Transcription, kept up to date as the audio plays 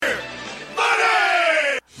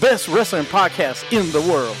best wrestling podcast in the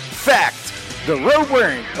world. Fact, the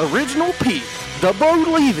road-wearing original Pete, the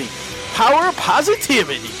believing, power of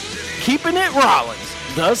positivity, keeping it Rollins,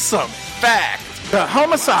 the Summit. Fact, the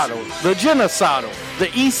homicidal, the genocidal, the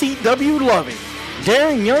ECW loving,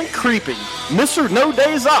 daring young creeping, Mr. No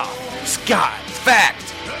Days Off, Scott.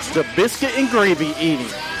 Fact, the biscuit and gravy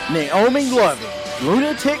eating, Naomi loving,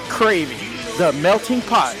 lunatic craving, the melting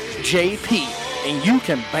pot, JP, and you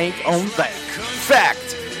can bank on that.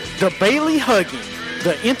 Fact, the Bailey hugging,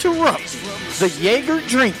 the interrupting, the Jaeger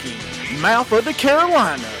drinking, mouth of the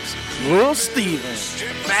Carolinas, Will Stevens.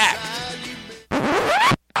 Fact.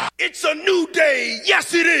 It's a new day.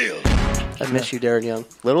 Yes, it is. I miss you, Darren Young.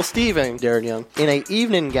 Little Steven, Darren Young, in a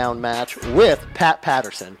evening gown match with Pat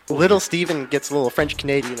Patterson. Little Steven gets a little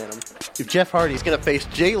French-Canadian in him. If Jeff Hardy's going to face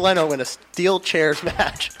Jay Leno in a steel chairs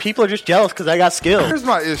match, people are just jealous because I got skill. Here's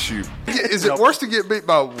my issue. Is it worse to get beat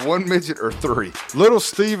by one midget or three? Little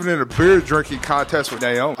Steven in a beer drinking contest with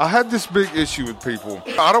Naomi. I have this big issue with people.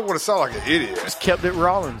 I don't want to sound like an idiot. Just kept it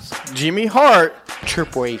Rollins. Jimmy Hart,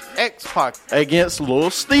 Chirpwave. X-Pac against Lil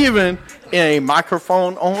Steven in a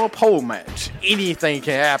microphone on a pole match. Anything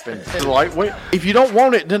can happen. It's lightweight. If you don't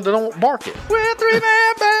want it, then don't mark it. We're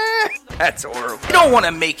three-man band. That's horrible. We don't want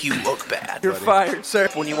to make you look bad. You're fired, sir.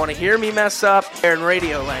 When you want to hear me mess up, they're in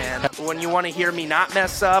Radioland. When you want to hear me not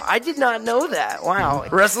mess up, I did not know that. Wow.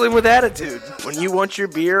 Wrestling with attitude. When you want your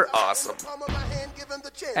beer, awesome.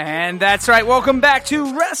 And that's right. Welcome back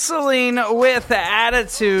to Wrestling with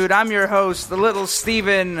Attitude. I'm your host, the Little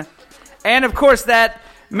Steven. And, of course, that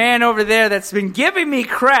man over there that's been giving me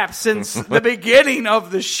crap since the beginning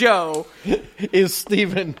of the show is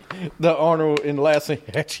Steven the Arnold and Lassie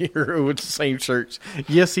Hero with the same shirts.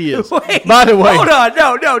 Yes, he is. Wait, by the way, hold on.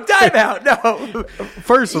 No, time out. No.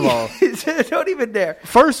 First of all, don't even dare.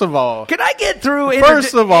 First of all, can I get through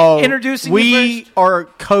introducing we are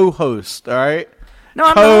co-hosts, all right? No,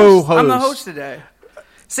 I'm the host today.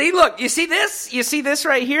 See, look, you see this? You see this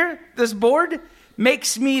right here? This board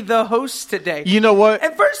makes me the host today. You know what?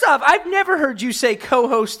 And first off, I've never heard you say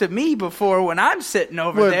co-host to me before when I'm sitting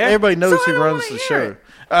over there. Everybody knows who runs the show.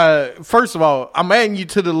 First of all, I'm adding you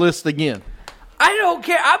to the list again. I don't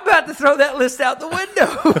care. I'm about to throw that list out the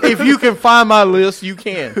window. If you can find my list, you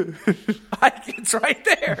can. It's right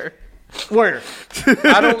there. Where?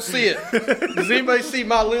 I don't see it. Does anybody see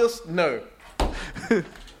my list? No.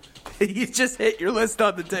 You just hit your list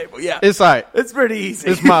on the table. Yeah. It's all right. It's pretty easy.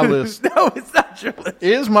 It's my list. No, it's not your list.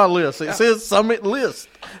 It is my list. It says Summit List.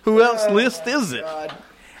 Who else list is it? God.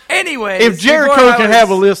 Anyway, if Jericho can have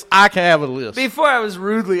a list, I can have a list. Before I was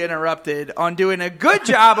rudely interrupted on doing a good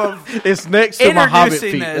job of it's next to my Hobbit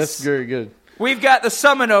feet. That's very good. We've got the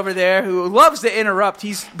Summit over there who loves to interrupt.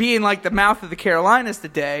 He's being like the mouth of the Carolinas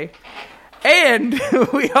today. And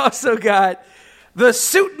we also got the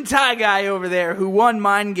suit and tie guy over there who won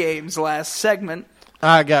Mind Games last segment.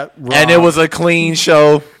 I got robbed. And it was a clean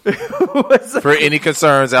show for any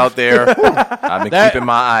concerns out there. I've been keeping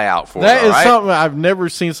my eye out for it. That is something I've never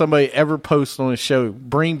seen somebody ever post on a show.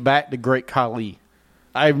 Bring back the Great Khali.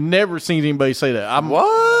 I've never seen anybody say that.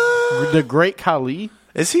 What? The Great Khali?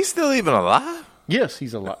 Is he still even alive? Yes,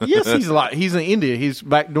 he's alive. Yes, he's alive. He's in India. He's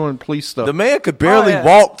back doing police stuff. The man could barely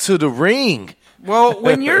walk to the ring. Well,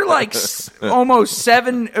 when you're like almost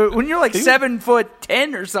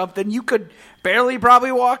 7'10" or something, you could barely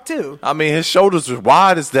probably walk too. I mean, his shoulders are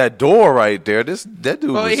wide as that door right there. That dude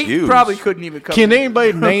was he huge. Probably couldn't even come. Can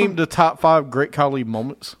anybody name the top 5 Great Khali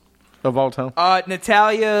moments of all time?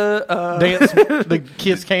 Natalia. Dance, the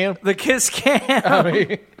kiss cam. The kiss cam. I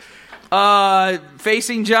mean.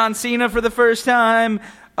 Facing John Cena for the first time.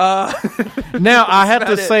 Now I have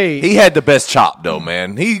to say he had the best chop though,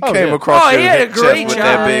 man. He came across. He had a great chop. With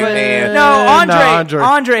that big hand. No,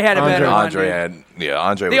 Andre had a better one.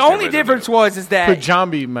 Andre. The only difference is that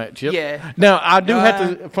Pajambi match. Yep. Yeah. Now I do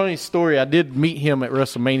have to. Funny story. I did meet him at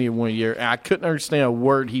WrestleMania one year, and I couldn't understand a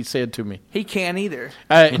word he said to me. He can't either.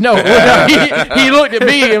 No, he looked at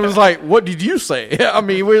me and was like, "What did you say?" I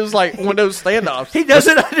mean, it was like one of those standoffs. He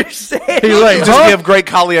doesn't understand. He's like, just give Great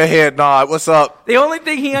Khali a head nod. What's up? The only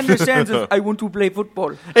thing he understands is, I want to play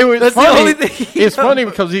football. That's funny. The only thing it's funny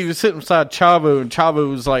because he was sitting beside Chavo, and Chavo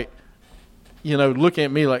was like, looking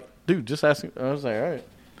at me like, dude, just ask him. I was like, all right.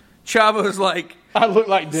 Chavo's like, I look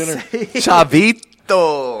like dinner.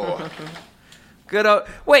 Chavito. Good old.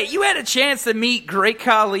 Wait, you had a chance to meet Great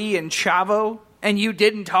Khali and Chavo, and you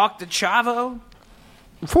didn't talk to Chavo?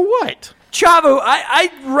 For what? Chavo,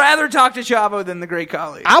 I'd rather talk to Chavo than the Great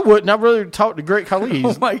Khali. I wouldn't. I'd rather talk to Great Khali.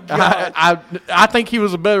 Oh, my God. I think he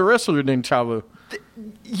was a better wrestler than Chavo.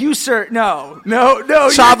 You, sir, no.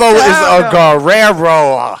 Chavo is a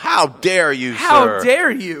Guerrero. How dare you, sir? How dare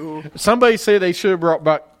you? Somebody said they should have brought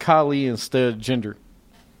back Kali instead of Jinder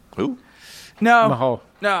Who? No. Mahal.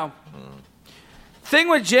 No. Thing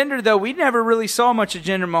with Jinder, though, we never really saw much of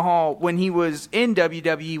Jinder Mahal when he was in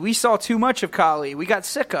WWE. We saw too much of Kali. We got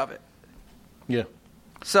sick of it. Yeah.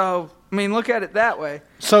 So, I mean, look at it that way.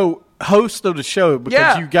 So, host of the show, because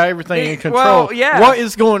Yeah. you got everything in control. Well, yeah. What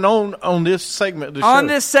is going on this segment of the show? On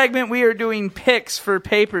this segment, we are doing picks for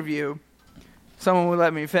pay-per-view. Someone would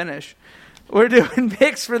let me finish. We're doing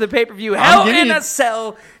picks for the pay-per-view. Hell in a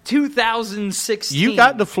Cell 2016. You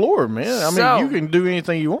got the floor, man. I mean, So- you can do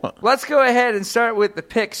anything you want. Let's go ahead and start with the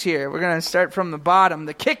picks here. We're going to start from the bottom.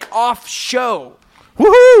 The kickoff show.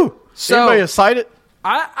 Woohoo! So- Everybody excited?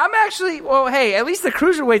 I'm actually, well, hey, at least the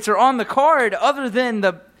cruiserweights are on the card other than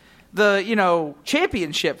the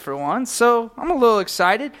championship for once. So I'm a little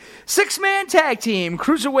excited. 6-man tag team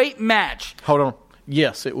cruiserweight match. Hold on.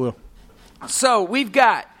 Yes, it will. So we've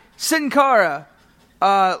got Sin Cara,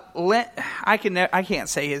 I can't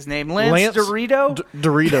say his name. Lance Dorito?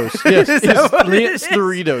 Doritos. Yes, Is it's that what it Lance is?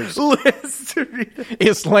 Doritos. Lance Dorito.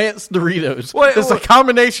 It's Lance Doritos. Wait, It's a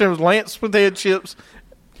combination of Lance potato chips.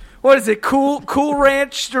 What is it? Cool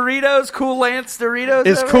Ranch Doritos? Cool Lance Doritos?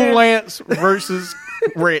 It's over Cool here? Lance versus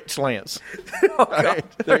Ranch Lance. Oh, God.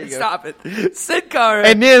 There you go. Stop it. Sin Cara.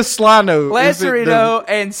 And then Slano. Lance is it Dorito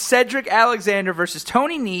and Cedric Alexander versus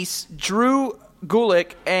Tony Nese, Drew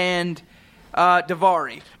Gulak, and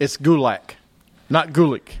Daivari. It's Gulak, not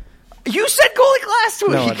Gulick. You said Gulak last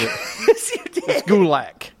week. No, I didn't. Yes, you did. It's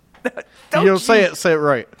Gulak. Don't You don't say it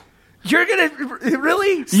right. You're going to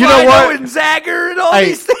really? You know Slino what? and Zagger and all Hey,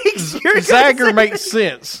 these things? You're gonna Zagger say- makes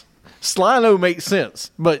sense. Slano makes sense.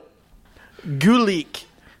 But Gulick,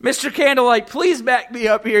 Mr. Candlelight, please back me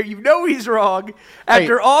up here. You know he's wrong.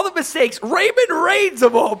 After all the mistakes, Raymond Reigns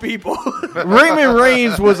of all people. Raymond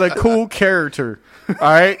Reigns was a cool character. All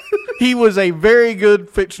right? He was a very good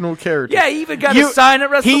fictional character. Yeah, he even got a sign at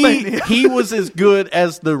WrestleMania. He was as good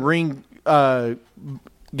as the ring guy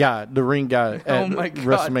at Oh my God!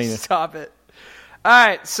 WrestleMania. Stop it! All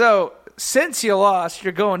right, so since you lost,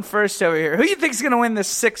 you're going first over here. Who do you think's going to win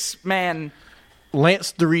this 6-man?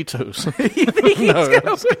 Lance Doritos. You think he's going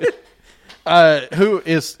to win? Who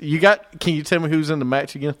is you got? Can you tell me who's in the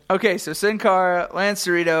match again? Okay, so Sin Cara, Lance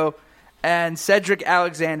Dorito, and Cedric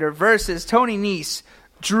Alexander versus Tony Nese,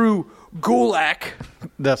 Drew Gulak,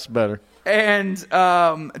 That's better. and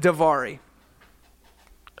Daivari.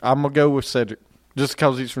 I'm gonna go with Cedric just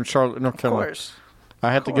because he's from Charlotte, North Of Carolina. course.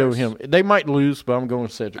 I have to go with him. They might lose, but I'm going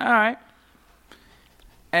with Cedric. All right.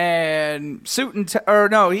 And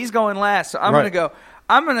he's going last. So I'm Right.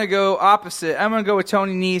 gonna go opposite. I'm gonna go with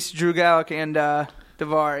Tony Nese, Drew Gulak, and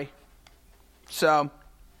Daivari. So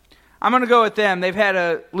I'm gonna go with them. They've had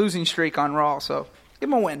a losing streak on Raw, so give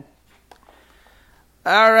them a win.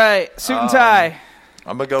 All right, suit and tie.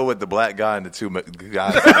 I'm going to go with the black guy and the two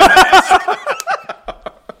guys.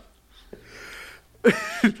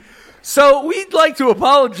 So we'd like to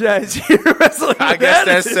apologize here. Wrestling I with guess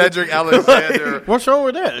that's Attitude. Cedric Alexander, What's wrong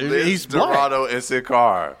with that? Liz He's black. Dorado, and Sin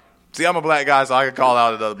Cara. See, I'm a black guy, so I can call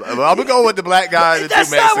out another. I'm going to go with the black guy and the That's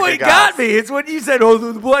two not Mexican what guys. got me. It's when you said, "Oh,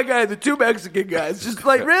 the black guy and the 2 Mexican guys." Just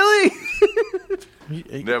like, really?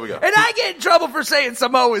 There we go. And I get in trouble for saying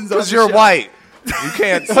Samoans. Because you're white. You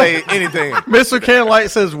can't say anything. Mr. Candlelight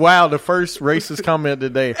says, "Wow, the first racist comment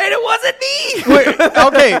today." And it wasn't me. Wait,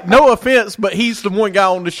 okay, no offense, but he's the one guy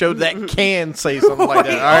on the show that can say something like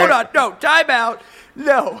that. All Hold right? on. No, time out.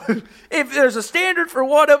 No. If there's a standard for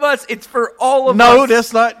one of us, it's for all of us. No,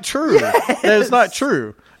 that's not true. That's not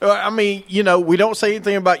true. I mean, we don't say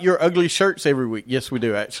anything about your ugly shirts every week. Yes, we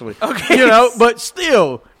do, actually. Okay. But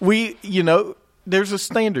still, there's a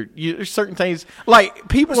standard. There's certain things like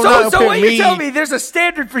people are not So up what here you tell me, there's a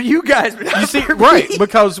standard for you guys, but not You see, for right? me.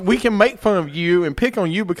 Because we can make fun of you and pick on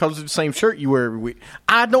you because of the same shirt you wear every week.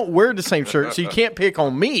 I don't wear the same shirt, so you can't pick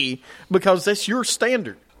on me because that's your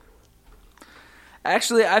standard.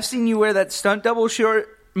 Actually, I've seen you wear that stunt double shirt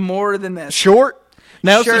more than this. Short.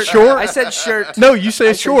 Now Shirt. it's a short. I said shirt. No, you said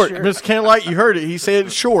I said short. shirt. Mr. Candlelight, you heard it. He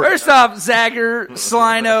said short. First off, Zagger,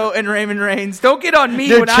 Slino, and Raymond Reigns. Don't get on me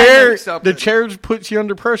The when I chair, make something. the chair puts you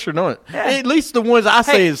under pressure, don't it? Yeah. At least the ones I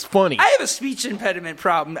say Hey, is funny. I have a speech impediment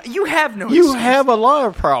problem. You have no You excuse. have a lot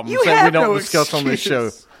of problems You that have we don't no discuss on this show.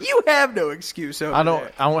 excuse. You have no excuse over I don't.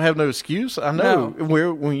 there. I don't have no excuse. I know. No.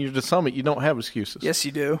 When you're the summit, you don't have excuses. Yes,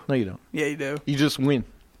 you do. No, you don't. Yeah, you do. You just win.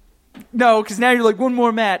 No, because now you're like, one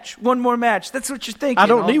more match. That's what you're thinking. I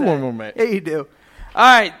don't all need day. one more match. Yeah, you do. All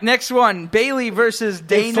right, next one. Bailey versus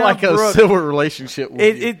Dana It's like Brooke. a civil relationship.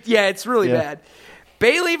 With you. Yeah, it's really Yeah. bad.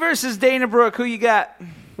 Bailey versus Dana Brooke. Who you got?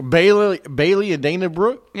 Bailey and Dana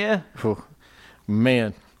Brooke? Yeah. Oh,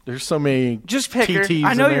 man, there's so many Just pick her. TTs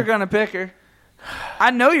I know in you're there. going to pick her. I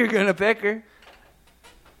know you're going to pick her.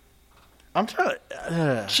 I'm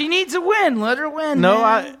trying. She needs a win. Let her win. No,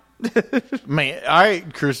 man. Man, all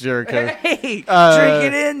right, Chris Jericho. Hey, drink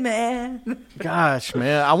it in, man. Gosh,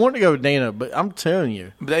 man, I want to go with Dana, but I'm telling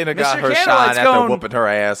you. Dana got Mr. her Candlelight's shine after going- whooping her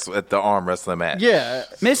ass at the arm wrestling match. Yeah.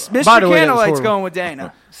 Mr. By the way, that was Candlelight's horrible. going with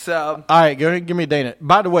Dana. So, All right, go ahead and give me Dana.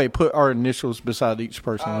 By the way, put our initials beside each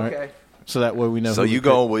person, all right? okay. So that way we know. So who we you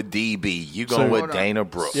pick. going with DB. You going So- with Dana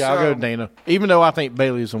Brooks. Yeah, I'll go with Dana. Even though I think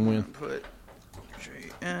Bailey's a win. Put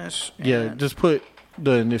JS. Yeah, just put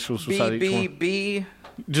the initials beside each one. BBB.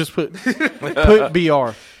 Just put BR.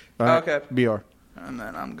 All right? Okay. BR. And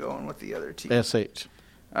then I'm going with the other team. SH.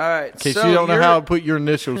 All right. In case so you don't know you're- how to put your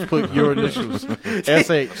initials, put your initials.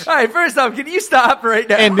 SH. All right, first off, can you stop right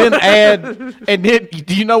now? And then add, and then,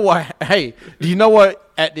 do you know what, hey, do you know what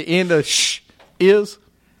at the end of sh is?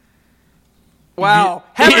 Wow. It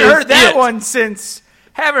Haven't is heard that it. one since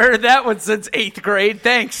 8th grade.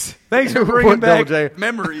 Thanks for bringing What, back Double J?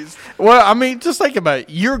 memories. Well, I mean, just think about it.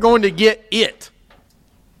 You're going to get it.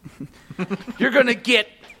 You're gonna get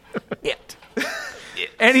it.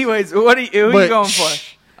 Anyways, who are you But going for?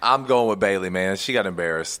 I'm going with Bailey, man. She got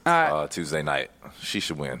embarrassed All right. Tuesday night. She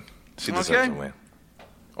should win. She deserves Okay. to win.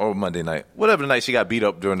 Or Monday night. Whatever the night she got beat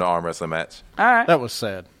up during the arm wrestling match. All right. That was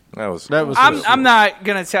sad. That was I'm not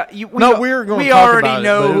gonna tell you. We're gonna We talk already about it,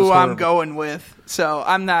 know but it was who I'm horrible. going with, so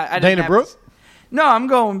I'm not. I didn't Dana have Brooke? to- No, I'm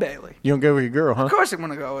going Bailey. You don't go with your girl, huh? Of course, I'm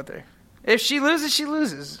gonna go with her. If she loses, she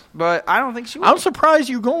loses. But I don't think she will. I'm surprised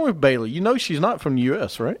you're going with Bailey. You know she's not from the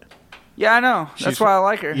U.S., right? Yeah, I know. That's She's why I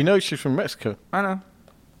like her. You know she's from Mexico. I know.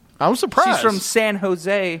 I'm surprised. She's from San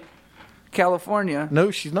Jose, California.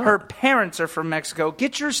 No, she's not. Her parents are from Mexico.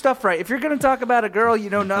 Get your stuff right. If you're going to talk about a girl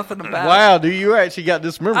you know nothing about. Wow, do you actually got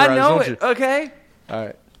this memorized, I know don't it, you? okay? All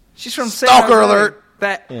right. She's from San Stalker Jose. alert.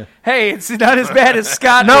 Hey, it's not as bad as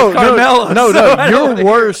Scott No, with Carmella. no, so I don't you're think-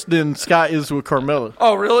 worse than Scott is with Carmella.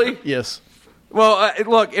 Oh, really? Yes. Well,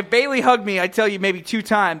 look, if Bailey hugged me, I'd tell you maybe 2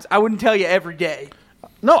 times. I wouldn't tell you every day.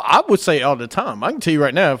 No, I would say all the time. I can tell you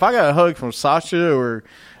right now, if I got a hug from Sasha or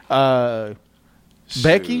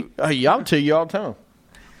Becky, I'll tell you all the time.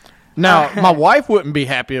 Now, my wife wouldn't be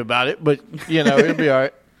happy about it, but, it'd be all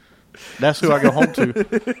right. That's who I go home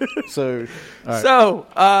to. So, all right.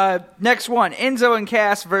 So, next one. Enzo and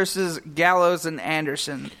Cass versus Gallows and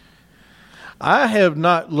Anderson. I have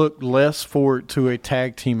not looked less forward to a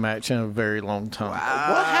tag team match in a very long time.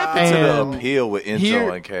 What happened to the And appeal with Enzo here-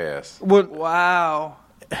 and Cass? Well, Wow.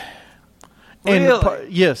 and Really?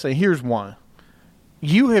 yes, and here's why.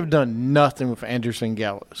 You have done nothing with Anderson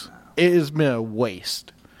Gallows. It has been a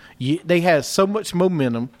waste. They had so much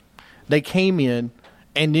momentum. They came in,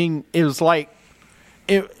 and then it was like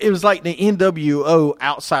it was like the NWO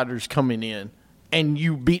outsiders coming in, and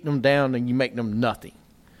you beat them down and you make them nothing.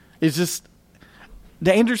 It's just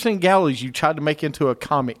the Anderson Gallows you tried to make into a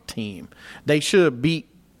comic team. They should have beat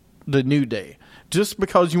the New Day. Just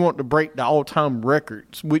because you want to break the all-time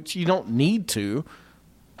records, which you don't need to,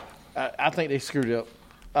 I think they screwed it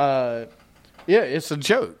up. Yeah, it's a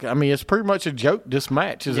joke. I mean, it's pretty much a joke. This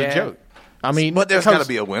match is a joke. I mean, But there's got to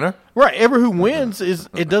be a winner. right. Ever who wins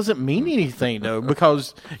it doesn't mean anything though,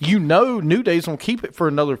 because New Day's gonna keep it for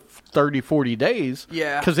another 30, 40 days.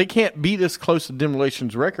 Yeah. because they can't be this close to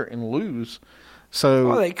Demolition's record and lose. So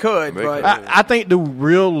Well, they could, They but could. I think the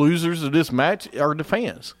real losers of this match are the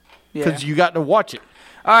fans. Because Yeah. you got to watch it.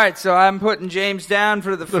 all right. So I'm putting James down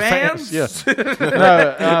for the fans. Yes. I'm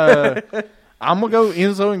going to go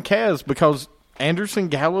Enzo and Kaz because Anderson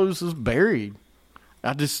Gallows is buried.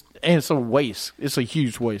 And it's a waste. It's a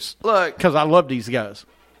huge waste. Look, Because I love these guys.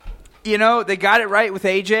 they got it right with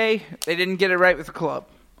AJ. They didn't get it right with the club,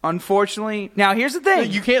 unfortunately. Now here's the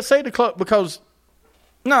thing. You can't say the club because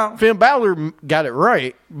No, Finn Balor got it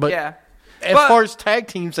right. But yeah, as But- far as tag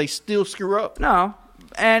teams, they still screw up. no,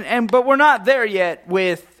 but we're not there yet.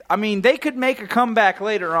 They could make a comeback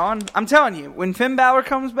later on. I'm telling you, when Finn Balor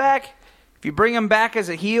comes back, if you bring him back as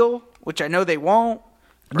a heel, which I know they won't,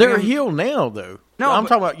 They're a heel now, though. No, I'm but-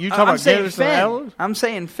 talking about you. Talking I'm about saying Anderson Finn. Gallows? I'm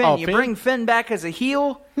saying Finn. Oh, You Finn? bring Finn back as a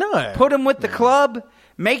heel. No. Put him with the club.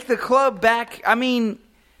 Make the club back.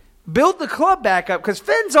 Build the club back up because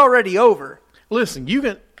Finn's already over. Listen, you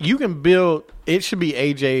can build. It should be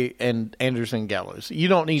AJ and Anderson Gallows. You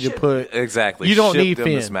don't need to put Exactly. You don't Ship need them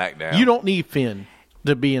Finn. to SmackDown. You don't need Finn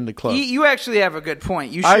to be in the club. You actually have a good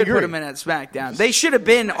point. You I should put agree. him in at SmackDown. They should have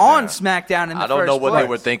been on SmackDown in the I don't know first what place. they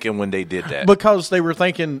were thinking when they did that. Because they were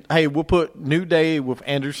thinking, hey, we'll put New Day with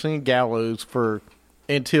Anderson and Gallows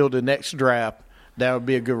until the next draft. that would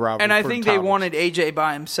be a good rivalry. And I for think the they titles. wanted AJ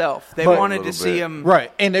by himself. They But- wanted to see him.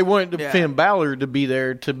 Right, and they wanted Yeah. Finn Balor to be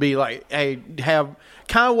there to be like, hey, have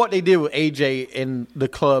kind of what they did with AJ and the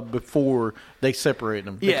club before they separated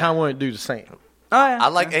them. They Yeah. kind of wanted to do the same. Oh, yeah. I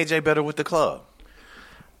like AJ better with the club.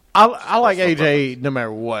 I like AJ no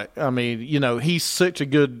matter what. I mean, he's such a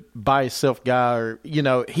good by himself guy, or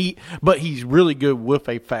but he's really good with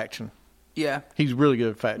a faction. Yeah. He's really good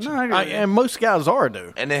at faction. No, I agree with you. And most guys are,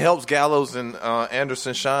 though. And it helps Gallows and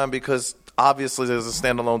Anderson shine because obviously there's a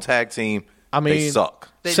standalone tag team. I mean, they suck.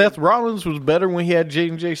 Seth Rollins was better when he had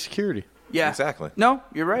J&J Security. Yeah. Exactly. No,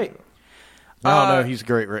 you're right. I don't know. He's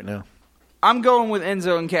great right now. I'm going with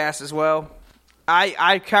Enzo and Cass as well.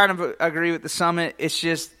 I kind of agree with the Summit. It's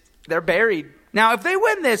just they're buried. Now, if they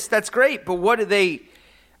win this, that's great. But what do they?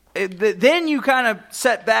 Then you kind of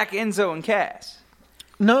set back Enzo and Cass.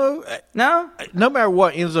 No, No, no matter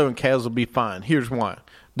what, Enzo and Kaz will be fine. Here's why.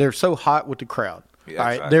 They're so hot with the crowd. Yeah, all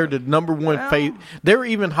right, exactly. they're the number one face. They're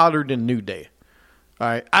even hotter than New Day. All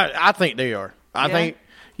right, I think they are. I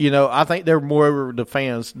think they're more over the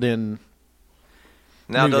fans than.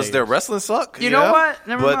 Now, New does Day their is. wrestling suck? You know what?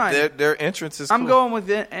 Never but mind. Their entrance is I'm cool. going with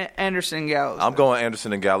Anderson and Gallows. I'm going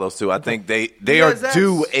Anderson and Gallows, too. I think they Because are that's-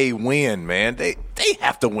 due a win, man. They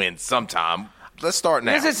have to win sometime. Let's start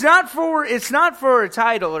now. Because it's not for a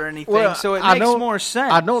title or anything, so it makes more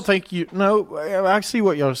sense. I don't think I see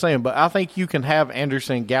what y'all are saying, but I think you can have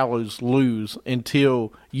Anderson and Gallows lose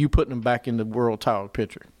until you put them back in the world title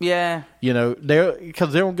picture. Yeah.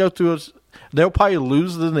 Because they'll go through us. They'll probably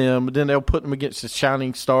lose to them, but then they'll put them against the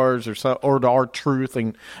Shining Stars or the R-Truth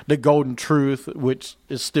and the Golden Truth, which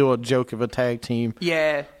is still a joke of a tag team.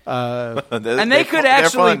 Yeah. and And they could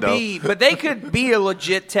actually be, but they could be a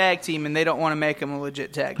legit tag team, and they don't want to make them a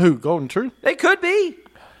legit tag team. Who? Golden Truth? They could be.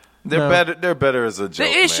 They're better. They're better as a joke.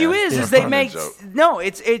 The issue man. is They're they a make joke.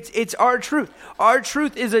 it's R-Truth.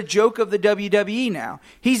 R-Truth is a joke of the WWE now.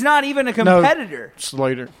 He's not even a competitor.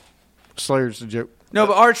 No, Slater's the joke. No,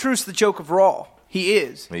 but R-Truth's the joke of Raw. He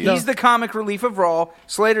is. He He's is. the comic relief of Raw.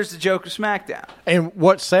 Slater's the joke of SmackDown. And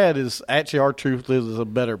what's sad is actually R-Truth is a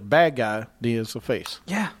better bad guy than he is a face.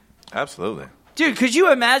 Yeah. Absolutely. Dude, could you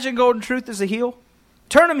imagine Golden Truth as a heel?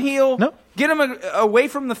 Turn him heel. No. Get him away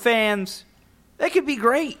from the fans. That could be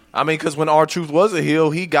great. I mean, because when R-Truth was a heel,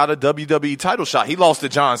 he got a WWE title shot. He lost to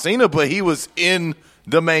John Cena, but he was in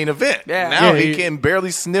the main event. Yeah. Now Yeah, he he- can barely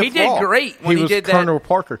sniff He did Raw. great when he was did Colonel that.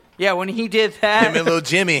 Parker. Yeah, when he did Him and that. little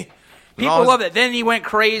Jimmy. People love it. Then he went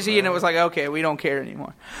crazy, and it was like, okay, we don't care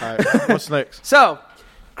anymore. All right, what's next? So,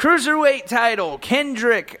 Cruiserweight title,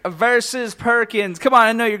 Kendrick versus Perkins. Come on,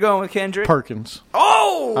 I know you're going with Kendrick. Perkins.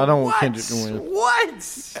 Oh! I don't want what? Kendrick to win.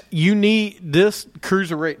 What? You need this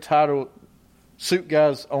cruiserweight title. Suit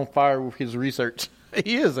guy's on fire with his research.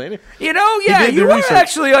 He is, ain't he? You know, yeah, did the you were research.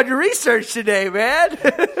 actually on your research today, man.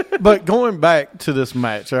 But going back to this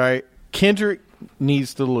match, all right, Kendrick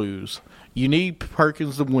needs to lose. You need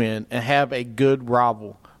Perkins to win and have a good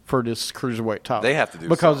rival for this cruiserweight title. They have to do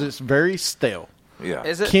because something. it's very stale. Yeah.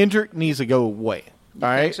 Is it? Kendrick needs to go away. All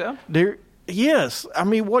right, so? Yes, I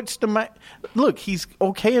mean, what's the match? Look, he's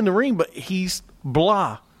okay in the ring, but he's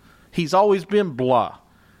blah. He's always been blah.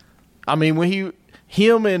 I mean, when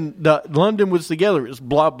him and London was together, it's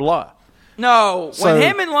blah blah. No, So- when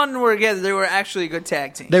him and London were together, they were actually a good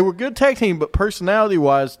tag team. They were good tag team, but personality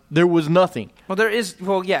wise, there was nothing.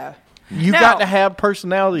 Yeah. You Now- got to have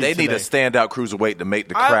personality. They need today. a standout cruiserweight to make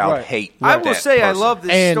the crowd Right. hate. I will that say I person. love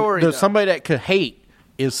this and story. there's though. somebody that could hate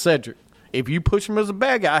is Cedric. If you push him as a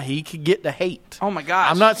bad guy, he could get the hate. Oh my gosh.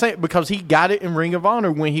 I'm not saying because he got it in Ring of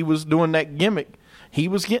Honor when he was doing that gimmick. He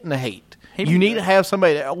was getting the hate. You need to have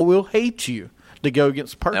somebody that will hate you to go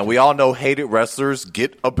against Perkins. And we all know hated wrestlers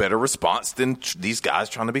get a better response than these guys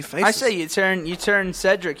trying to be faces. I say you turn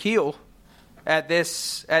Cedric heel at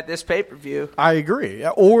this pay-per-view. I agree.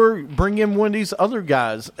 Or bring in one of these other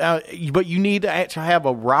guys. But you need to actually have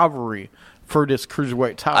a rivalry for this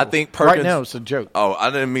cruiserweight title. I think Perkins. right now it's a joke. Oh, I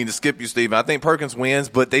didn't mean to skip you, Steven. I think Perkins wins,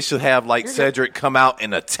 but they should have Cedric come out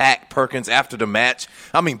and attack Perkins after the match.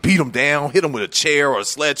 I mean, beat him down, hit him with a chair or a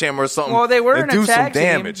sledgehammer or something. Well, they were and in a do some tag team.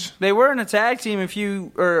 damage. They were in a tag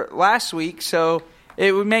team last week, so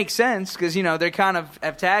it would make sense because they kind of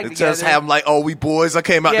have tagged It together. just have them we boys. I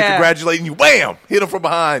came out to Yeah. congratulate you. Wham! Hit him from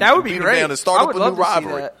behind. That would be beat great. Him down and start I up would a love new to see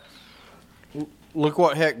rivalry. that. Look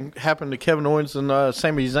what happened to Kevin Owens and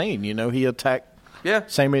Sami Zayn. He attacked Yeah.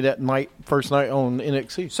 Sami that first night on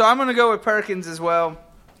NXT. So I'm going to go with Perkins as well.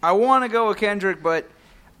 I want to go with Kendrick, but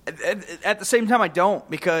at the same time I don't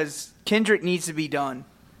because Kendrick needs to be done.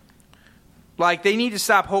 They need to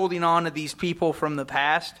stop holding on to these people from the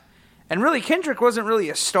past. And really, Kendrick wasn't really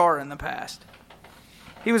a star in the past.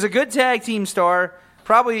 He was a good tag team star.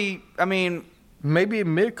 Probably, I mean, Maybe a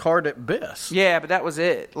mid card at best. yeah, but that was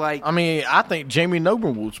it. Like, I mean, I think Jamie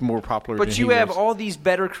Noble was more popular. but than you he have was. all these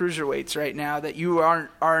better cruiserweights right now that you are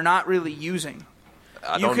not really using.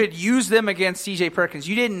 You could use them against T.J. Perkins.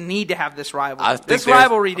 You didn't need to have this rivalry. This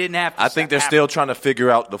rivalry didn't have to I think they're happen. still trying to figure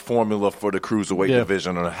out the formula for the cruiserweight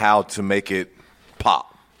division and how to make it pop.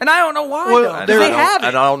 And I don't know why, Well, though. 'Cause they're- they have it.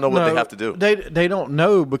 And I don't know what they No, have to do. They don't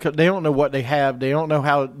know because they don't know what they have. They don't know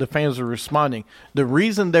how the fans are responding. The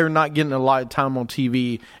reason they're not getting a lot of time on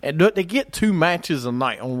TV, and they get 2 matches a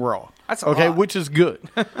night on Raw. That's a okay, lot. which is good.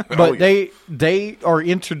 But they are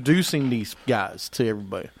introducing these guys to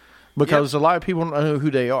everybody because a lot of people don't know who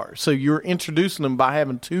they are. So you're introducing them by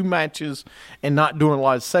having 2 matches and not doing a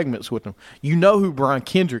lot of segments with them. You know who Brian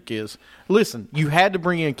Kendrick is. Listen, you had to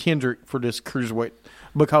bring in Kendrick for this cruiserweight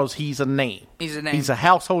because he's a name. He's a name. He's a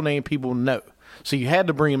household name people know. So you had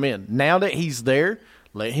to bring him in. Now that he's there,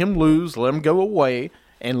 let him lose, let him go away,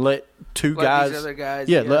 and let Let guys, these other guys,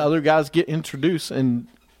 let other guys get introduced and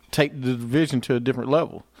take the division to a different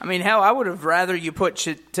level. I mean, hell, I would have rather you put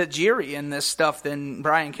Tajiri in this stuff than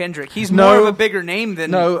Brian Kendrick. He's more of a bigger name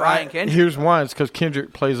than Brian Kendrick. Here's why. It's because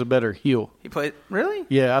Kendrick plays a better heel. He played really?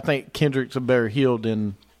 Yeah, I think Kendrick's a better heel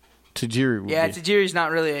than Tajiri would Yeah, be. Tajiri's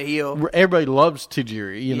not really a heel. Everybody loves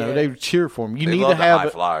Tajiri. You know, Yeah. they cheer for him. You They need love to the have high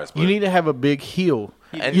flyers, you but- need to have a big heel.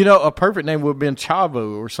 And- You know, a perfect name would have been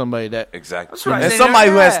Chavo or somebody that. Exactly. That's right. And They somebody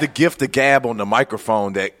never who has had. the gift of gab on the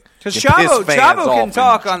microphone that can Because piss Chavo fans can off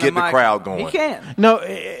talk and on get the the mic. crowd going. He can. No,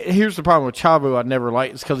 here's the problem with Chavo. I never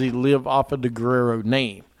liked it's because he lived off of the Guerrero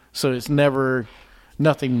name, so it's never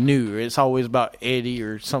nothing new. It's always about Eddie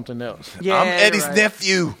or something else. Yeah, I'm Eddie's right.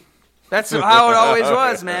 nephew. That's how it always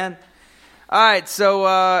was, man. All right,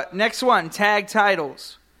 so next one, tag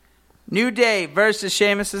titles. New Day versus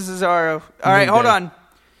Sheamus and Cesaro. All right, hold Day. on.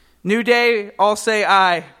 New Day, all say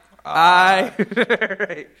aye. Aye.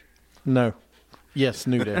 Right. No, yes,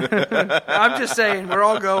 New Day. I'm just saying, we're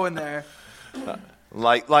all going there.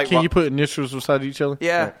 Like Can you put initials beside each other?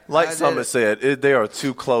 Yeah. Like I did Summit it. said, they are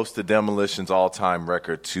too close to Demolition's all-time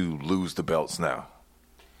record to lose the belts now.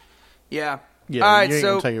 Yeah. Yeah, All right, you ain't so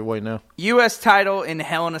gonna take it away now. U.S. title in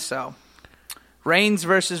Hell in a Cell. Reigns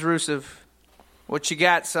versus Rusev. What you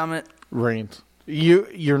got, Summit? Reigns.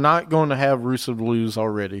 You're not going to have Rusev lose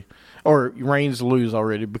already, or Reigns lose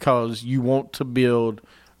already because you want to build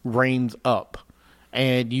Reigns up,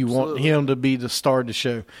 and you want him to be the star of the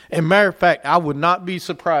show. And matter of fact, I would not be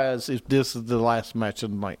surprised if this is the last match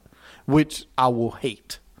of the night, which I will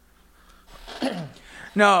hate.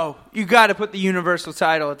 No, you got to put the Universal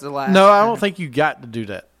title at the last. No, I don't think you got to do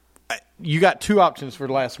that. You got 2 options for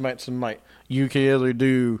the last match of the night. You can either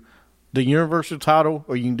do the Universal title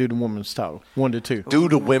or you can do the women's title. 1 to 2. Do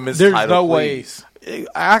the women's There's title, no please. way.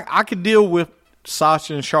 I could deal with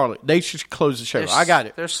Sasha and Charlotte. They should close the show. I got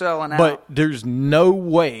it. They're selling out. But there's no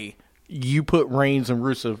way you put Reigns and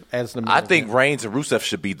Rusev as the main I think event. Reigns and Rusev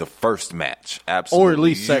should be the first match. Absolutely. Or at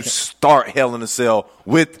least you second. start Hell in a Cell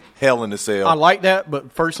with Hell in a Cell. I like that,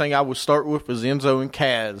 but first thing I would start with is Enzo and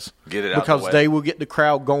Kaz. Get it out because the way. they will get the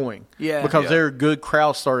crowd going. Yeah. Because Yeah. they're a good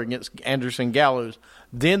crowd starter against Anderson Gallows.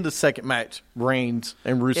 Then the second match, Reigns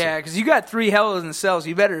and Rusev. yeah, because you got 3 Hell in the Cells.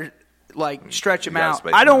 You better stretch them gotta out.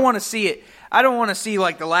 space I don't them out. want to see it. I don't want to see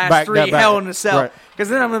the last Back 3 that back. Hell in the Cell Right. because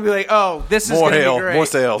then I'm gonna be like, oh, this is more gonna Hell, be great. more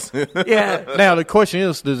cells. Yeah. Now the question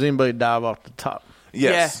is, does anybody dive off the top?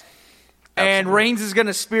 Yes. And Reigns is going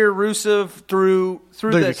to spear Rusev through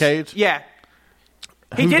Through this. the cage? Yeah.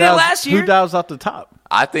 He Who did dives- it last year. Who dives off the top?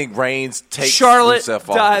 I think Reigns takes Charlotte Rusev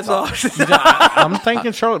off dives the top. off. I'm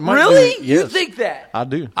thinking Charlotte might Really? do it. You Yes. think that? I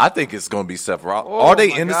do. I think it's going to be Seth Rollins. Oh, Are they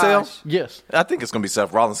my in the gosh. cell? Yes. I think it's going to be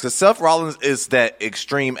Seth Rollins because Seth Rollins is that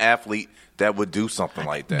extreme athlete that would do something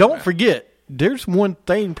like that. Don't man. forget, there's one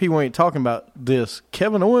thing people ain't talking about this.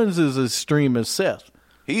 Kevin Owens is as extreme as Seth.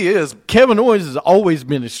 He is. Kevin Owens has always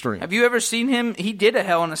been extreme. Have you ever seen him? He did a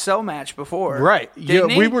Hell in a Cell match before. Right. Didn't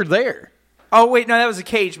yeah, he? we were there. Oh, wait, no, that was a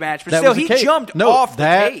cage match. But That still, was a he cage. jumped No, off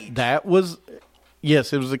that, the cage. That was,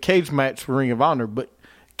 yes, it was a cage match for Ring of Honor, but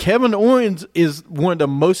Kevin Owens is one of the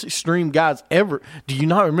most extreme guys ever. Do you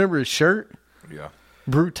not remember his shirt? Yeah.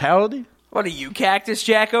 Brutality? What are you, Cactus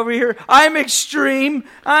Jack over here? I'm extreme.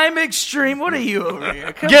 I'm extreme. What are you over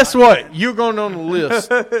here? Come Guess what? You're going on the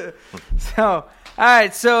list. So, all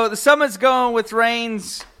right, so the Summit's going with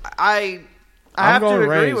Reigns. I have to going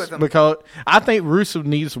agree Reigns with him. because I think Rusev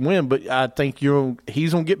needs to win, but I think he's going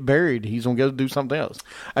to get buried. He's going to go do something else.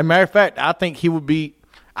 As a matter of fact, I think he would be.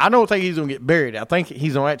 I don't think he's going to get buried. I think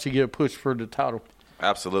he's going to actually get a push for the title.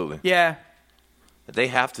 Absolutely. Yeah. They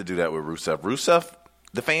have to do that with Rusev. Rusev,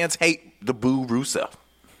 the fans hate the boo Rusev.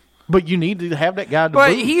 But you need to have that guy to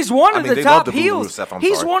But boo. he's one of the they top love to boo heels. Rusev, I'm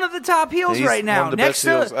He's sorry. one of the top heels He's right now. one of the Next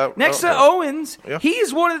best to heels next to out there. Owens, Yeah. he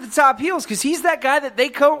is one of the top heels because he's that guy that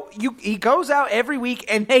he goes out every week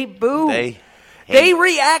and they boo. They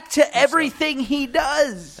react to everything he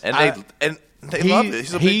does. And they love it.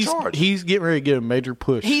 He's a big charge. He's getting ready to get a major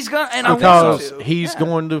push. He's gonna, and I want because to. he's Yeah.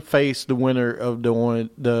 going to face the winner of the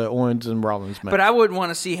Owens and Rollins match. But I wouldn't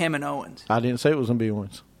want to see him and Owens. I didn't say it was going to be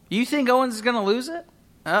Owens. You think Owens is going to lose it?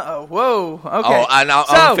 Uh-oh. Whoa. Okay. Oh, I'm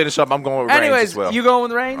going to finish up. I'm going with Reigns anyways, as well. you going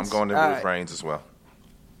with Reigns? I'm going All with right. Reigns as well.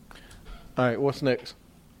 All right, what's next?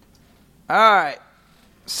 All right.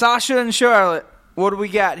 Sasha and Charlotte. What do we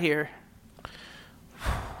got here?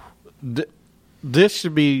 This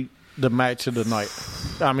should be the match of the night.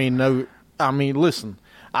 Listen,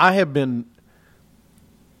 I have been.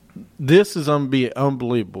 This is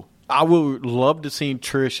unbelievable. I would love to see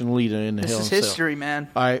Trish and Lita in the This Hell is in a Cell. history, man.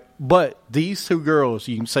 All right, but these two girls,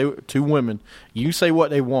 you can say two women, you can say what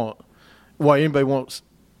they want, what anybody wants.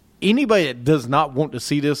 Anybody that does not want to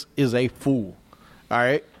see this is a fool. All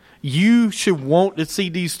right, you should want to see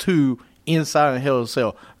these two inside of Hell in a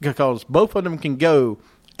Cell because both of them can go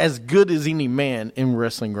as good as any man in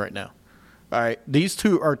wrestling right now. All right, these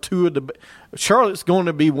two are two of the. Charlotte's going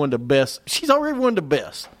to be one of the best. She's already one of the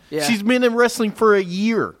best. Yeah. She's been in wrestling for a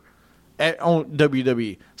year on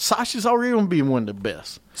WWE. Sasha's already going to be one of the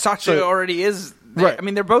best. Sasha already is there. Right. I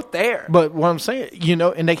mean, they're both there. But what I'm saying,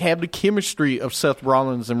 and they have the chemistry of Seth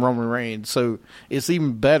Rollins and Roman Reigns, so it's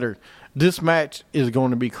even better. This match is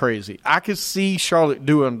going to be crazy. I could see Charlotte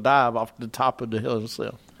doing a dive off the top of the Hell in a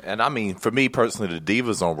Cell. And I mean, for me personally, the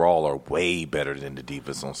Divas on Raw are way better than the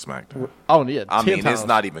Divas on SmackDown. Oh, yeah. I 10 mean, times. it's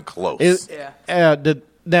not even close.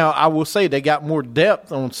 Now, I will say they got more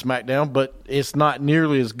depth on SmackDown, but it's not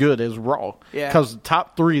nearly as good as Raw. Yeah. Because the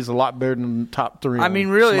top three is a lot better than the top three. I mean,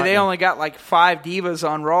 really, they SmackDown. only got like 5 divas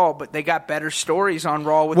on Raw, but they got better stories on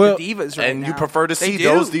Raw with the divas right and now. you prefer to They see do.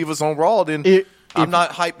 those Divas on Raw than I'm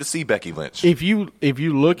not hyped to see Becky Lynch. If you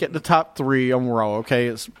look at the top three on Raw, okay,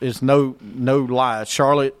 it's no lie.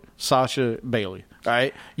 Charlotte, Sasha, Bayley. All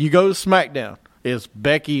right, you go to SmackDown. It's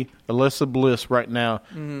Becky, Alexa Bliss right now,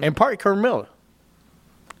 and probably Carmella.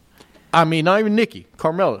 I mean, not even Nikki.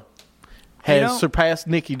 Carmella has surpassed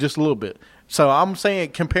Nikki just a little bit. So I'm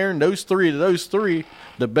saying comparing those three to those three,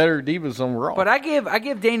 the better divas on Raw. But I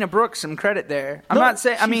give Dana Brooke some credit there. I'm No, not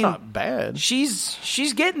saying. I she's mean, not bad.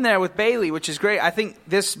 She's getting there with Bayley, which is great. I think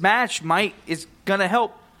this match is gonna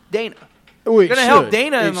help Dana. Well, Gonna help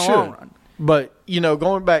Dana in the long run. But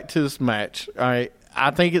going back to this match, all right,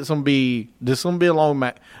 I think this gonna be a long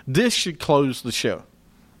match. This should close the show.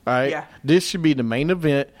 All right, Yeah. This should be the main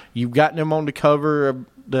event. You've got them on the cover of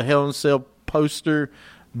the Hell in a Cell poster.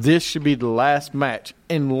 This should be the last match,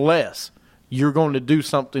 unless you're going to do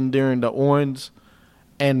something during the Owens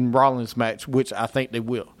and Rollins match, which I think they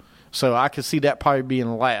will. So I could see that probably being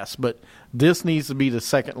the last, but this needs to be the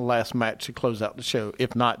second to last match to close out the show,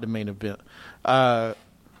 if not the main event.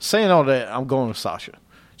 Saying all that, I'm going with Sasha.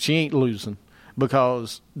 She ain't losing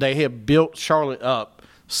because they have built Charlotte up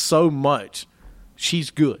so much. She's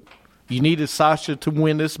good. You needed Sasha to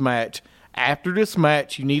win this match. After this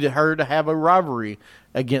match, you needed her to have a rivalry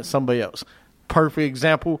against somebody else. Perfect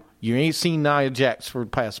example, you ain't seen Nia Jax for the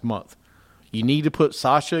past month. You need to put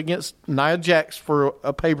Sasha against Nia Jax for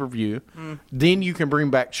a pay-per-view. Then you can bring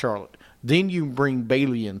back Charlotte. Then you can bring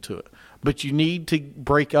Bayley into it. But you need to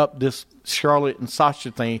break up this Charlotte and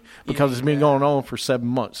Sasha thing because it's been going on for 7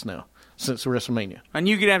 months now since WrestleMania. And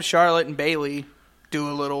you could have Charlotte and Bayley do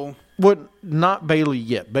a little. Well, not Bayley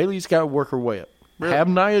yet. Bayley's got to work her way up. Really? Have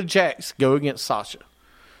Nia Jax go against Sasha.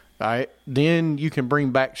 All right? Then you can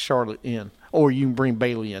bring back Charlotte in. Or you can bring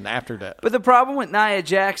Bayley in after that. But the problem with Nia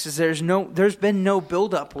Jax is there's been no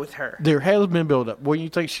build-up with her. There has been build-up. What do you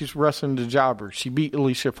think she's wrestling the jobber? She beat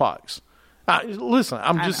Alicia Fox. Listen,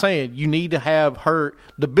 I'm just saying, you need to have her,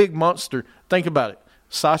 the big monster. Think about it.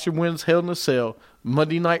 Sasha wins Hell in a Cell,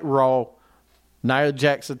 Monday Night Raw. Nia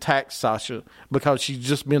Jax attacks Sasha because she's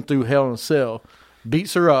just been through Hell in a Cell,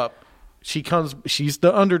 beats her up. She's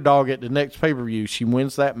the underdog at the next pay-per-view. She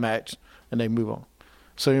wins that match, and they move on.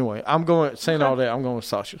 So anyway, I'm going with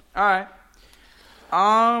Sasha. All right.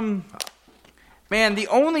 Man, the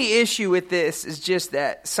only issue with this is just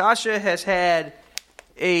that Sasha has had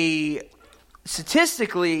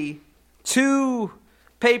statistically 2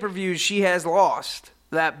 pay-per-views she has lost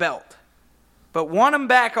that belt, but won them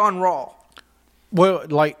back on Raw. Well,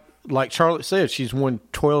 like Charlotte said, she's won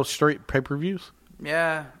 12 straight pay-per-views.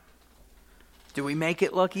 Yeah. Do we make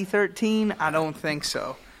it lucky 13? I don't think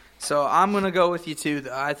so. So I'm going to go with you, too,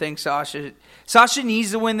 though. I think Sasha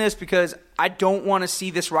needs to win this because I don't want to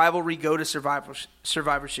see this rivalry go to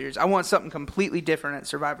Survivor Series. I want something completely different at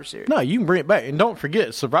Survivor Series. No, you can bring it back. And don't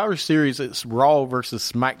forget, Survivor Series, it's Raw versus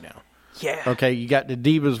SmackDown. Yeah. Okay, you got the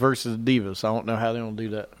Divas versus Divas. I don't know how they're going to do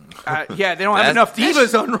that. Yeah, they don't have enough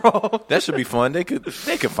Divas on Raw. That should be fun. They could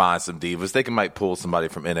find some Divas. They might pull somebody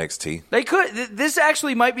from NXT. They could. This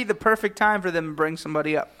actually might be the perfect time for them to bring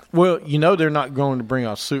somebody up. Well, they're not going to bring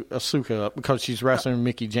Asuka up because she's wrestling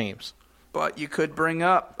Mickie James. But you could bring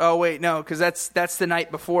up. Oh wait, no, because that's the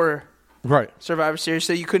night before Survivor Series,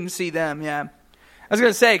 so you couldn't see them. Yeah, I was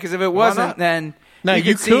gonna say because if it wasn't, then now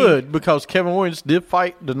you could because Kevin Owens did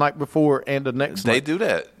fight the night before and the next night. They do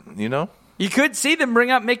that, You could see them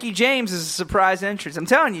bring up Mickie James as a surprise entrance. I'm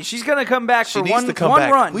telling you, she's gonna come back for one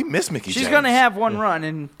run. We miss Mickie James. She's gonna have one run,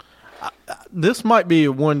 and this might be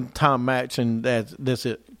a one-time match, and that's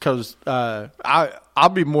it. Because I'll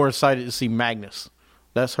be more excited to see Magnus.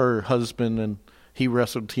 That's her husband, and he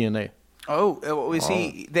wrestled TNA. Oh, was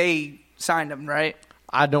he? They signed him, right?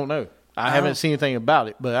 I don't know. I haven't seen anything about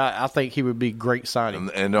it, but I think he would be great signing.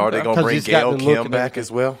 And are they going to bring Gail Kim back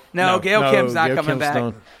as well? No, Gail Kim's not coming back.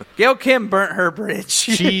 Done. Gail Kim burnt her bridge.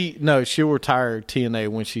 She'll retire TNA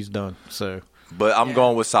when she's done. So, but I'm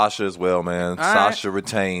going with Sasha as well, man. Sasha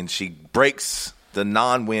retains. She breaks the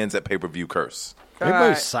non-wins at pay-per-view curse.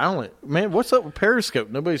 Everybody's silent. Man, what's up with Periscope?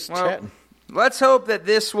 Nobody's chatting. Let's hope that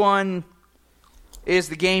this one is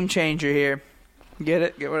the game changer here. Get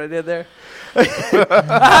it? Get what I did there? All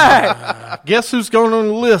right. Guess who's going on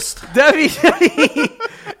the list? WWE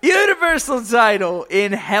Universal title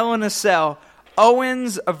in Hell in a Cell.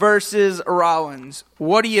 Owens versus Rollins.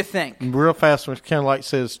 What do you think? Real fast, when Ken Light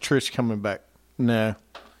says Trish coming back. No.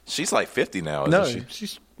 She's like 50 now, isn't she?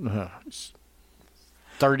 She's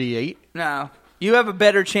 38. No. You have a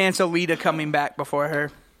better chance of Lita coming back before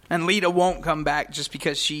her. And Lita won't come back just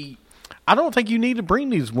because she... I don't think you need to bring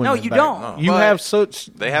these women back. No, you don't. No. You have such...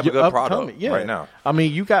 They have a good product right now. I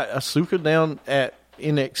mean, you got Asuka down at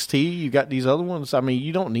NXT. You got these other ones. I mean,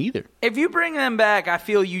 you don't need her. If you bring them back, I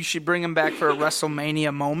feel you should bring them back for a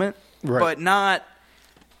WrestleMania moment. Right. But not...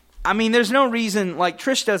 I mean, there's no reason... Like,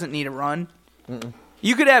 Trish doesn't need a run. Mm-mm.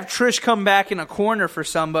 You could have Trish come back in a corner for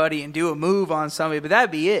somebody and do a move on somebody, but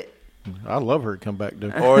that'd be it. I love her to come back,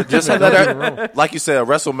 dude. Or just another, like you said, a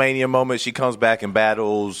WrestleMania moment. She comes back and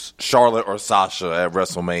battles Charlotte or Sasha at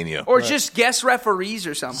WrestleMania. Or just guest referees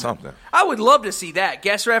or something. I would love to see that.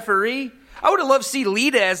 Guest referee. I would have loved to see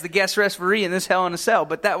Lita as the guest referee in this Hell in a Cell,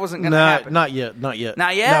 but that wasn't going to happen. Not yet. Not yet?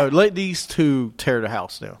 No, let these two tear the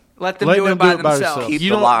house down. Let them do it by themselves. Keep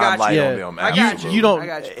the limelight on them. I got you. You don't.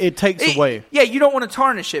 It takes away. Yeah, you don't want to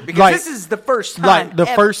tarnish it because this is the first time. Like the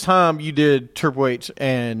first time you did Triple H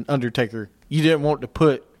and Undertaker, you didn't want to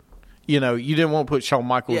put, you didn't want to put Shawn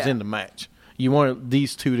Michaels in the match. You wanted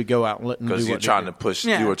these two to go out and let them do what they do. You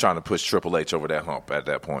were trying to push Triple H over that hump at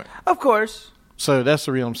that point. Of course. So that's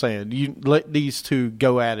the real I'm saying. You let these two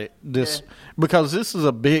go at it. Because this is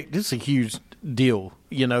a huge deal.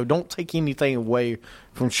 Don't take anything away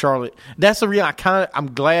from Charlotte. That's the reason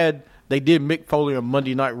I'm glad they did Mick Foley on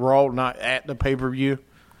Monday Night Raw, not at the pay-per-view.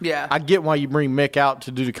 Yeah. I get why you bring Mick out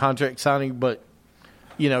to do the contract signing, but,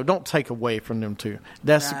 don't take away from them two.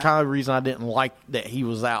 That's the kind of reason I didn't like that he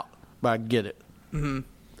was out, but I get it. Mm-hmm.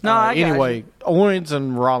 No, anyway, Owens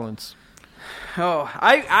and Rollins. Oh,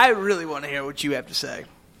 I really want to hear what you have to say.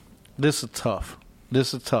 This is tough.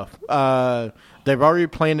 They've already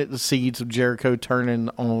planted the seeds of Jericho turning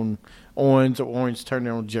on Owens or Owens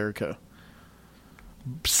turning on Jericho.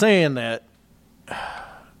 Saying that,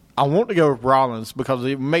 I want to go with Rollins because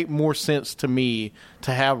it would make more sense to me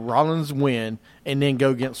to have Rollins win and then go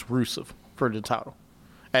against Rusev for the title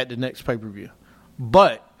at the next pay-per-view.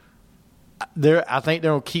 But I think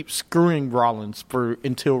they'll keep screwing Rollins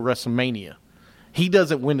until WrestleMania. He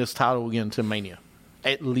doesn't win this title again until Mania.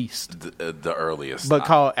 At least. The earliest.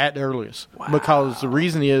 At the earliest. Wow. Because the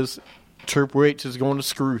reason is Triple H is going to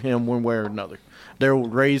screw him one way or another. They'll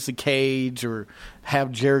raise the cage or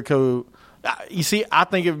have Jericho. You see, I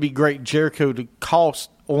think it would be great Jericho to cost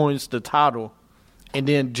Owens the title and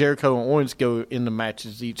then Jericho and Owens go in the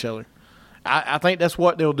matches to each other. I think that's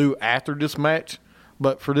what they'll do after this match.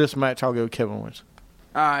 But for this match, I'll go Kevin Owens.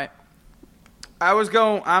 All right.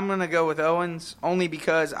 I'm going to go with Owens only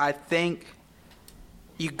because I think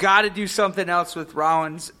you got to do something else with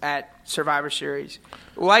Rollins at Survivor Series.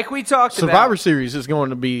 Like we talked about. Survivor Series is going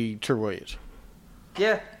to be Triple H.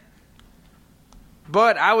 Yeah.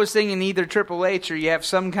 But I was thinking either Triple H or you have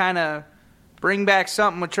some kind of bring back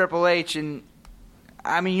something with Triple H. And,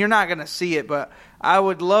 I mean, you're not going to see it, but I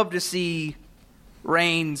would love to see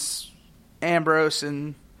Reigns, Ambrose,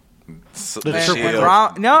 and The Triple Shield.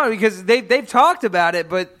 Threat. No, because they've talked about it,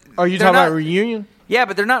 but Are you they're talking not- about reunion? Yeah,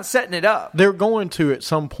 but they're not setting it up. They're going to at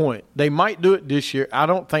some point. They might do it this year. I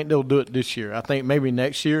don't think they'll do it this year. I think maybe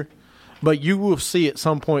next year. But you will see at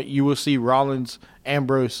some point, you will see Rollins,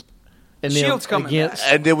 Ambrose, and then Shield's coming against.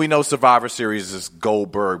 And then we know Survivor Series is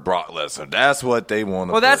Goldberg, Brock Lesnar. That's what they want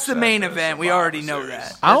to Well, that's push the main as event. We Survivor already know Series.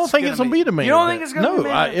 that. I don't That's think it's going to be the main You don't event. think it's going to be the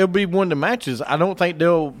main event? It'll be one of the matches. I don't think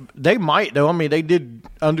they might, though. I mean, they did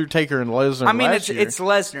Undertaker and Lesnar I mean, last year. it's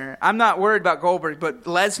Lesnar. I'm not worried about Goldberg, but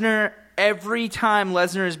Lesnar, every time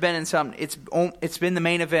Lesnar has been in something, it's been the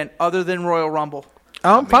main event other than Royal Rumble.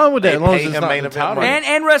 I'm fine with that they as long as pay it's him not main the event title. money.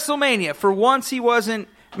 And WrestleMania. For once, he wasn't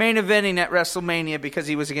main eventing at WrestleMania because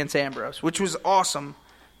he was against Ambrose, which was awesome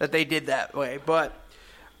that they did that way. But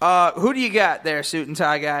who do you got there, suit and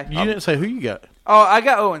tie guy? You didn't say who you got. Oh, I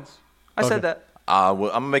got Owens. I said that. Well, I'm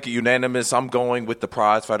going to make it unanimous. I'm going with the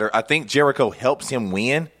prize fighter. I think Jericho helps him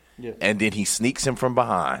win, and then he sneaks him from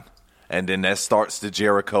behind. And then that starts the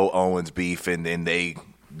Jericho-Owens beef, and then they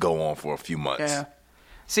go on for a few months. Yeah.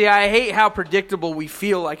 See, I hate how predictable we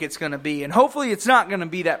feel like it's going to be, and hopefully it's not going to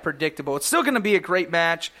be that predictable. It's still going to be a great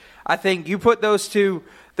match. I think you put those two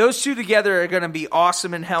together are going to be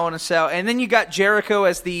awesome in Hell in a Cell, and then you got Jericho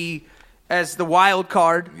as the wild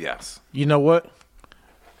card. Yes. You know what?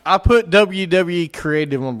 I put WWE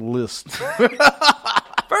Creative on the list.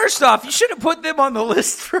 First off, you should have put them on the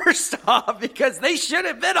list first off because they should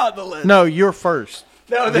have been on the list. No, you're first.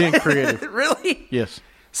 No, Being creative. Really? Yes.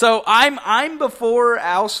 So I'm before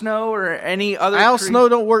Al Snow or any other. Al Snow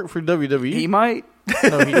don't work for WWE. He might.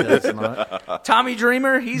 No, he does not. Tommy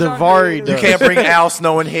Dreamer. He's on Davari there. does. Can't bring Al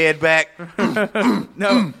Snow and head back.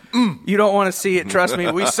 No, you don't want to see it. Trust me.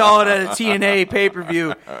 We saw it at a TNA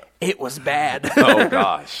pay-per-view. It was bad. Oh,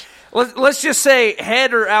 gosh. Let's just say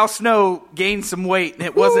Head or Al Snow gained some weight, and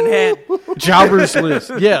it wasn't Head. Jobber's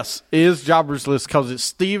List. Yes, it is Jobber's List because it's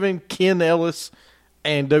Steven, Ken Ellis,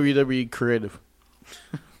 and WWE Creative.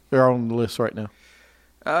 They're on the list right now.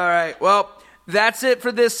 All right. Well, that's it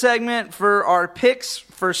for this segment for our picks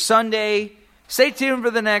for Sunday. Stay tuned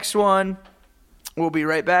for the next one. We'll be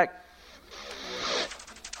right back.